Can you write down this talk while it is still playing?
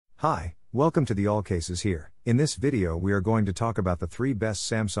Hi, welcome to the AllCasesHere. In this video we are going to talk about the 3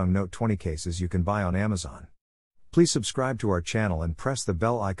 best Samsung Note 20 cases you can buy on Amazon. Please subscribe to our channel and press the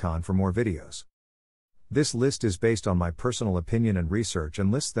bell icon for more videos. This list is based on my personal opinion and research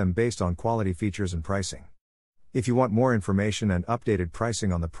and lists them based on quality, features and pricing. If you want more information and updated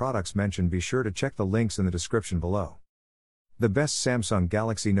pricing on the products mentioned, be sure to check the links in the description below. The best Samsung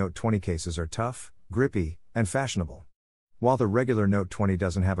Galaxy Note 20 cases are tough, grippy, and fashionable. While the regular Note 20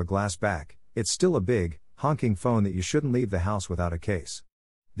 doesn't have a glass back, it's still a big, honking phone that you shouldn't leave the house without a case.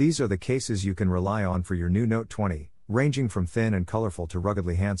 These are the cases you can rely on for your new Note 20, ranging from thin and colorful to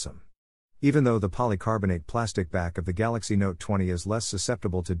ruggedly handsome. Even though the polycarbonate plastic back of the Galaxy Note 20 is less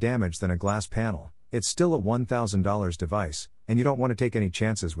susceptible to damage than a glass panel, it's still a $1,000 device, and you don't want to take any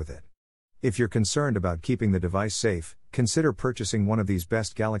chances with it. If you're concerned about keeping the device safe, consider purchasing one of these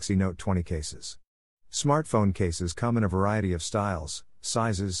best Galaxy Note 20 cases. Smartphone cases come in a variety of styles,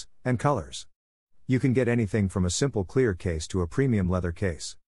 sizes, and colors. You can get anything from a simple clear case to a premium leather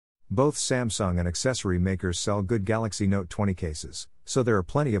case. Both Samsung and accessory makers sell good Galaxy Note 20 cases, so there are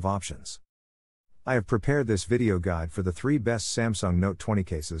plenty of options. I have prepared this video guide for the 3 best Samsung Note 20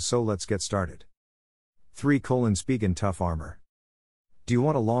 cases, so let's get started. 3:Spigen Tough Armor. Do you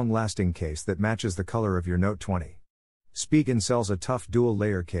want a long-lasting case that matches the color of your Note 20? Spigen sells a tough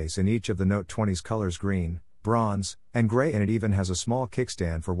dual-layer case in each of the Note 20's colors: green, bronze, and gray, and it even has a small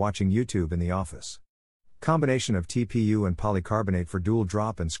kickstand for watching YouTube in the office. Combination of TPU and polycarbonate for dual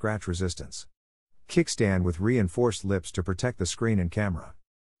drop and scratch resistance. Kickstand with reinforced lips to protect the screen and camera.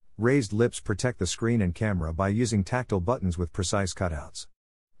 Raised lips protect the screen and camera by using tactile buttons with precise cutouts.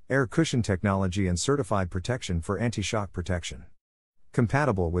 Air cushion technology and certified protection for anti-shock protection.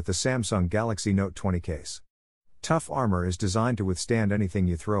 Compatible with the Samsung Galaxy Note 20 case. Tough armor is designed to withstand anything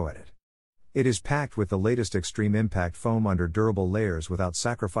you throw at it. It is packed with the latest extreme impact foam under durable layers without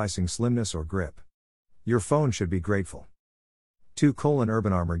sacrificing slimness or grip. Your phone should be grateful.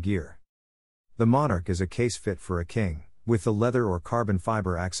 2:Urban Armor Gear. The Monarch is a case fit for a king, with the leather or carbon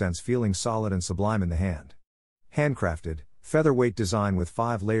fiber accents feeling solid and sublime in the hand. Handcrafted, featherweight design with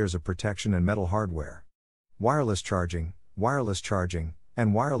 5 layers of protection and metal hardware. Wireless charging,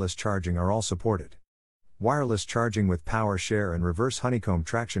 and wireless charging are all supported. Wireless charging with power share and reverse honeycomb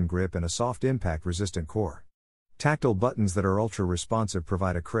traction grip and a soft impact-resistant core. Tactile buttons that are ultra-responsive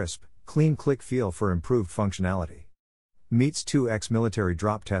provide a crisp, clean click feel for improved functionality. Meets 2x military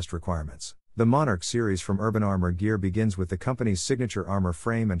drop test requirements. The Monarch series from Urban Armor Gear begins with the company's signature armor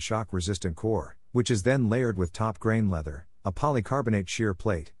frame and shock-resistant core, which is then layered with top-grain leather, a polycarbonate shear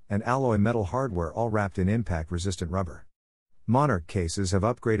plate, and alloy metal hardware, all wrapped in impact-resistant rubber. Monarch cases have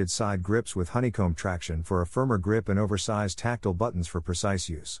upgraded side grips with honeycomb traction for a firmer grip and oversized tactile buttons for precise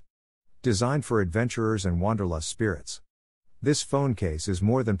use. Designed for adventurers and wanderlust spirits. This phone case is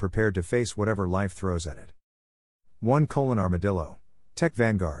more than prepared to face whatever life throws at it. 1:Armadillo. Tech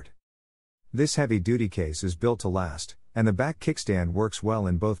Vanguard. This heavy-duty case is built to last, and the back kickstand works well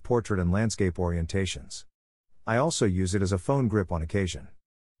in both portrait and landscape orientations. I also use it as a phone grip on occasion.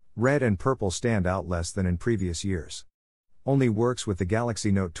 Red and purple stand out less than in previous years. Only works with the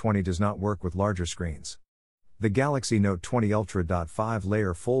Galaxy Note 20, does not work with larger screens. The Galaxy Note 20 Ultra.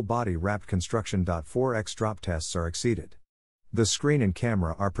 5-layer full-body wrapped construction. 4x drop tests are exceeded. The screen and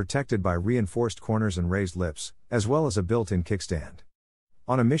camera are protected by reinforced corners and raised lips, as well as a built-in kickstand.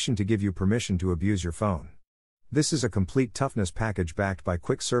 On a mission to give you permission to abuse your phone. This is a complete toughness package backed by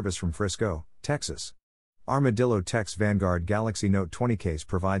quick service from Frisco, Texas. Armadillo Tech's Vanguard Galaxy Note 20 case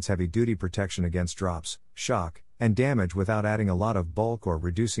provides heavy-duty protection against drops, shock, and damage without adding a lot of bulk or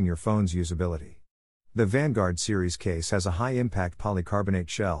reducing your phone's usability. The Vanguard series case has a high-impact polycarbonate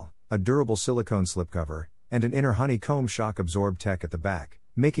shell, a durable silicone slipcover, and an inner honeycomb shock-absorb tech at the back,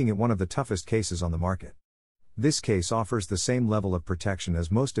 making it one of the toughest cases on the market. This case offers the same level of protection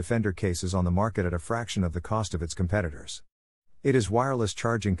as most Defender cases on the market at a fraction of the cost of its competitors. It is wireless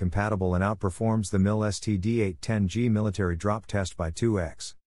charging compatible and outperforms the MIL STD810G military drop test by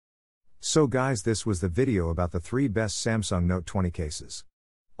 2x. So guys, this was the video about the 3 best Samsung Note 20 cases.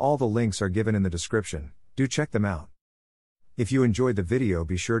 All the links are given in the description, do check them out. If you enjoyed the video,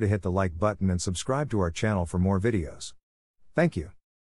 be sure to hit the like button and subscribe to our channel for more videos. Thank you.